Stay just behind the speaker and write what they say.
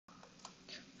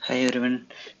Hi everyone,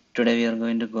 today we are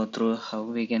going to go through how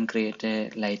we can create a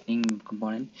lightning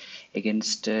component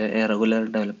against a regular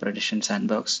developer edition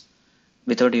sandbox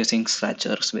without using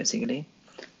scratchers basically.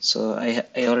 So I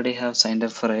already have signed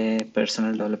up for a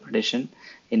personal developer edition.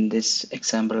 In this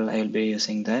example, I will be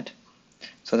using that.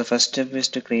 So the first step is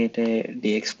to create a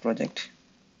DX project.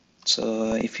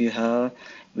 So if you have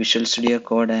Visual Studio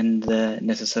Code and the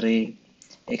necessary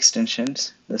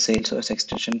extensions, the Salesforce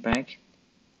extension pack,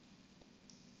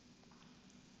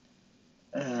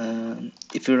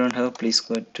 if you don't have, please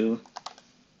go to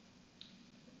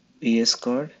VS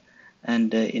Code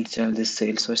and install this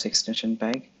Salesforce extension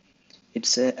pack.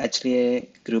 It's actually a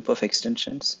group of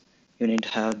extensions. You need to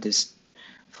have this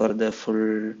for the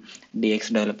full DX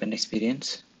development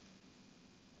experience.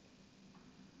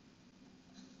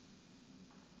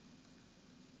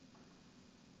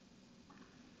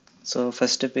 So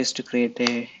first step is to create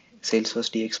a Salesforce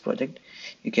DX project.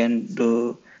 You can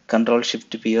do Control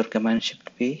Shift P or Command Shift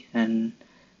P and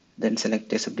then select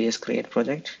SWS create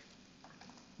project.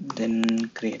 Then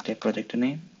create a project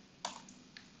name.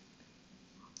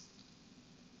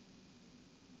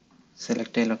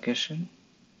 Select a location.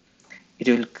 It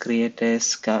will create a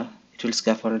it will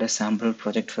scaffold a sample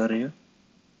project for you.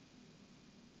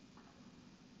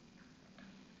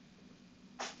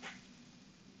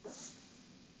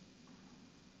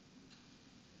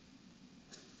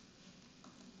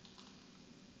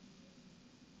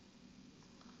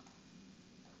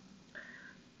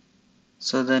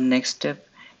 So the next step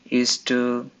is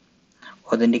to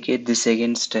authenticate this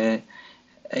against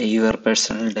your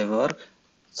personal dev work.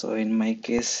 So in my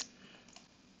case,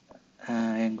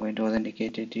 I am going to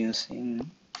authenticate it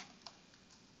using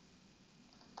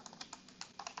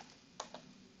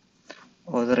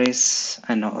authorize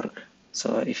an org.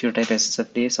 So if you type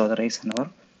SSFDS authorize an org,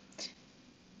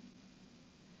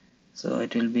 so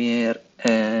it will be a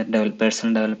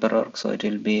personal developer org. So it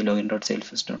will be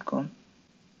login.salesforce.com.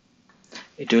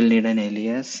 It will need an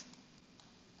alias.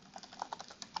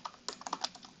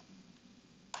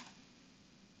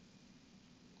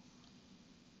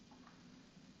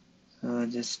 So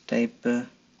just type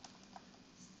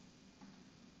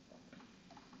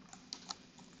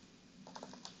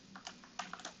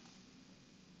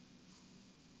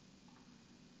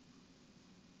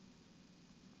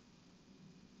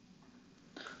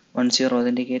once you're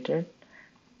authenticated,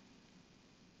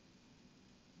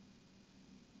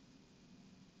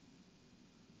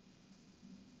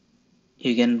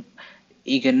 you can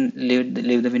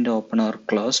leave the window open or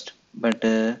closed, but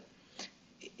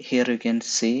here you can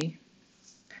see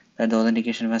that the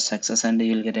authentication was success and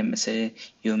you'll get a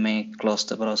message you may close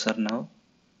the browser now.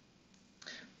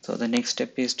 So the next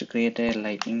step is to create a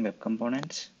lightning web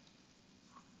component.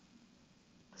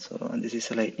 So this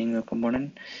is a lightning web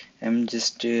component. I'm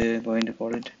just going to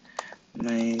call it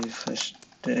my first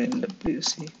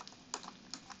LWC.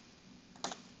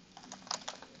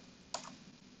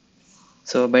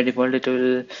 So by default it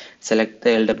will select the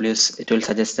LWC, it will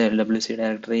suggest the LWC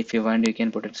directory. If you want, you can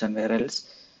put it somewhere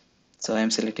else. So I'm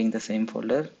selecting the same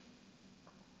folder,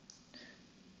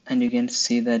 and you can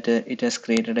see that it has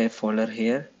created a folder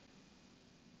here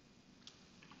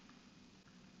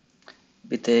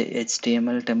with a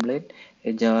HTML template,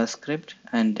 a JavaScript,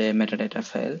 and a metadata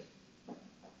file.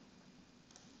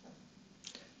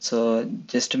 So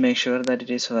just to make sure that it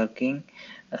is working,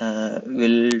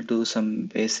 we'll do some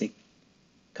basic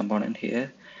component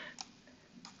here.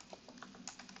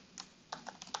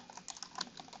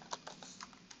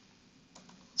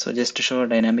 So just to show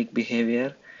dynamic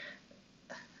behavior,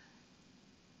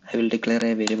 I will declare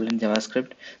a variable in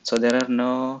JavaScript. So there are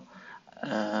no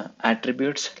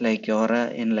attributes like Aura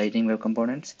in Lightning Web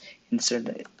Components.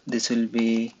 Instead, this will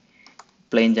be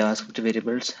plain JavaScript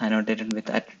variables annotated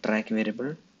with @track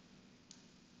variable.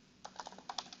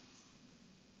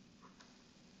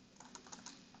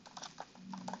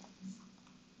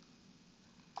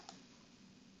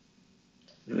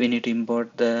 We need to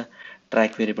import the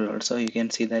track variable also. You can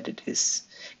see that it is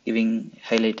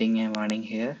highlighting a warning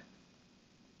here.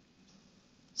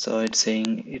 So it's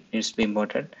saying it needs to be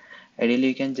imported. Ideally,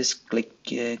 you can just click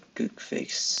quick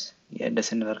fix. Yeah, it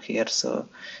doesn't work here. So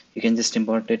you can just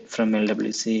import it from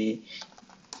LWC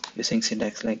using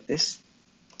syntax like this.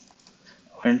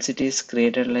 Once it is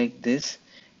created like this,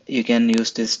 you can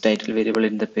use this title variable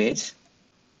in the page.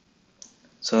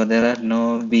 So there are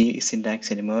no v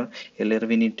syntax anymore. Earlier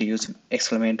we need to use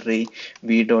exclamatory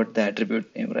v dot the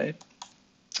attribute name, right?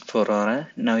 For Aura.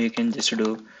 Now you can just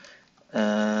do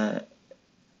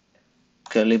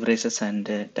curly braces and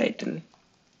title.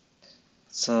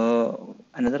 So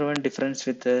another one difference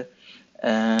with the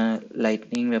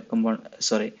Lightning Web Component,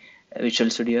 sorry, Visual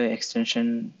Studio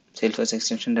extension, Salesforce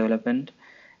extension development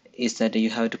is that you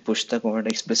have to push the code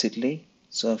explicitly.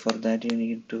 So for that you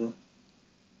need to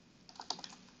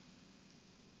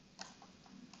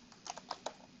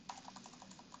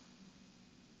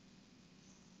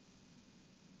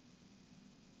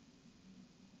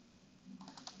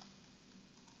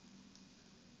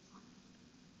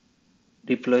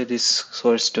deploy this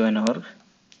source to an org.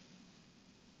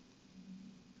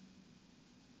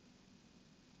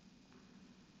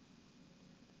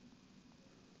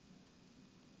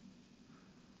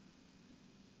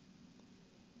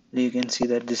 You can see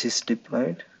that this is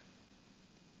deployed.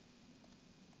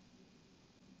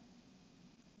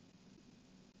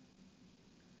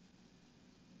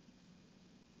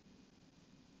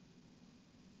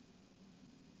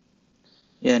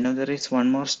 Yeah, now there is one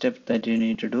more step that you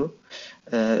need to do.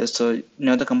 So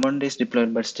now the component is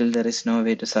deployed, but still there is no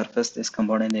way to surface this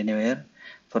component anywhere.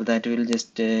 For that, we'll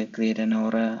just create an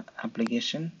Aura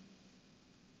application.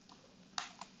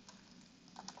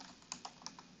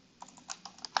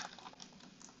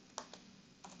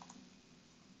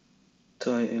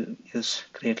 So I will use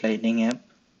create lightning app.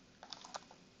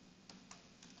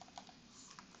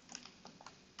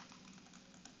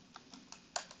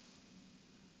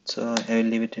 So I will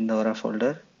leave it in the Aura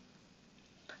folder.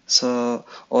 So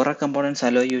Aura components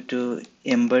allow you to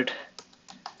embed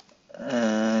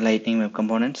lightning web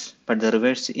components, but the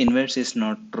reverse inverse is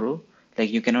not true.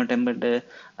 Like you cannot embed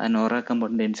an Aura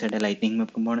component inside a lightning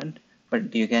web component,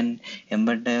 but you can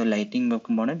embed a lightning web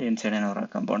component inside an Aura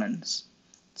components.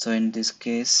 So in this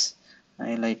case,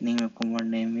 my lightning web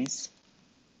component name is,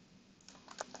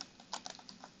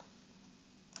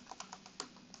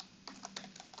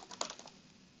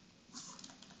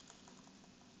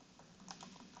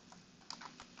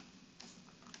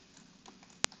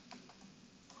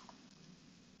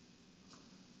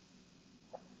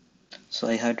 so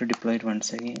I have to deploy it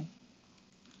once again.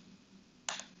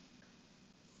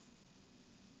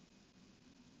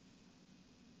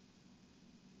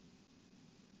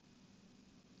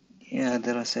 Yeah,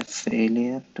 there was a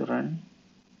failure to run.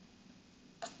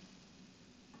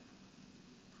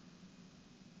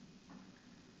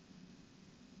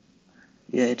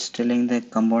 Yeah, it's telling the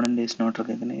component is not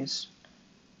recognized.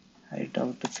 I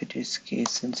doubt if it is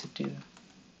case sensitive.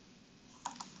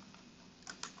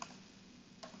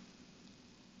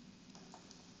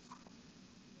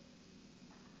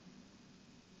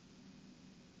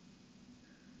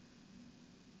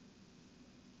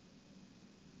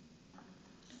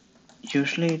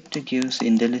 Usually it gives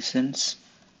IntelliSense,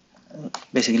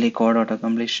 basically code auto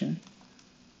completion.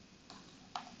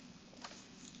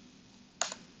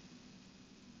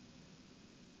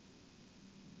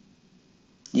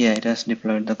 Yeah, it has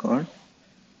deployed the code.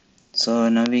 So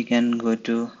now we can go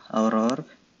to our org,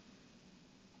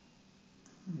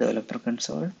 developer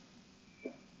console.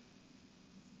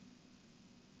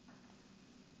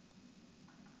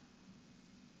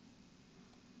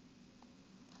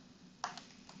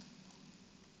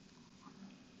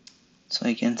 So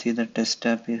I can see the test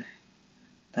tab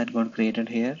that got created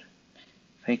here.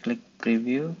 If I click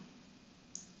preview,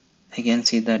 I can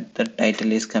see that the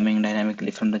title is coming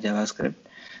dynamically from the JavaScript,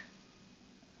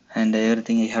 and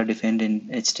everything I have defined in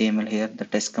HTML here, the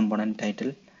test component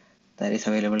title that is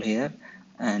available here,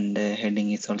 and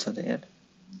heading is also there.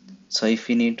 So if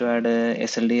you need to add a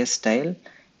SLDS style,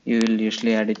 you will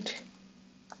usually add it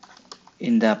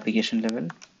in the application level.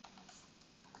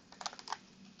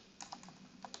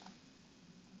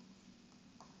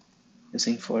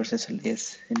 Using force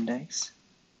SLDS syntax.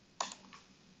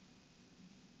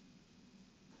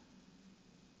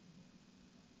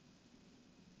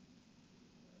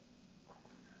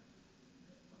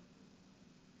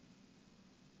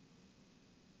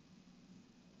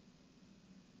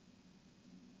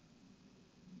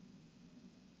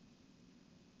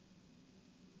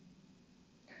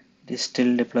 It is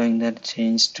still deploying that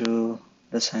change to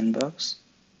the sandbox.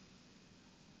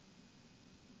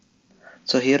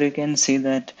 So here you can see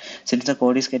that since the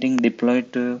code is getting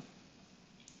deployed to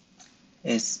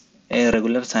is a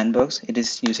regular sandbox, it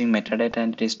is using metadata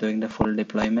and it is doing the full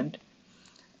deployment.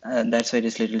 That's why it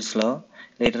is little slow.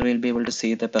 Later we'll be able to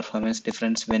see the performance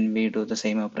difference when we do the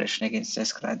same operation against a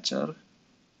scratcher.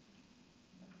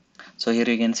 So here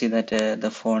you can see that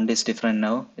the font is different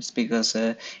now. It's because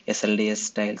SLDS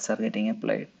styles are getting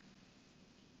applied.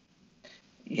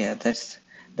 Yeah,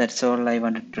 that's all I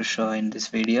wanted to show in this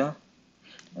video.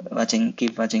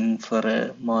 Keep watching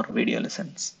for more video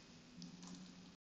lessons.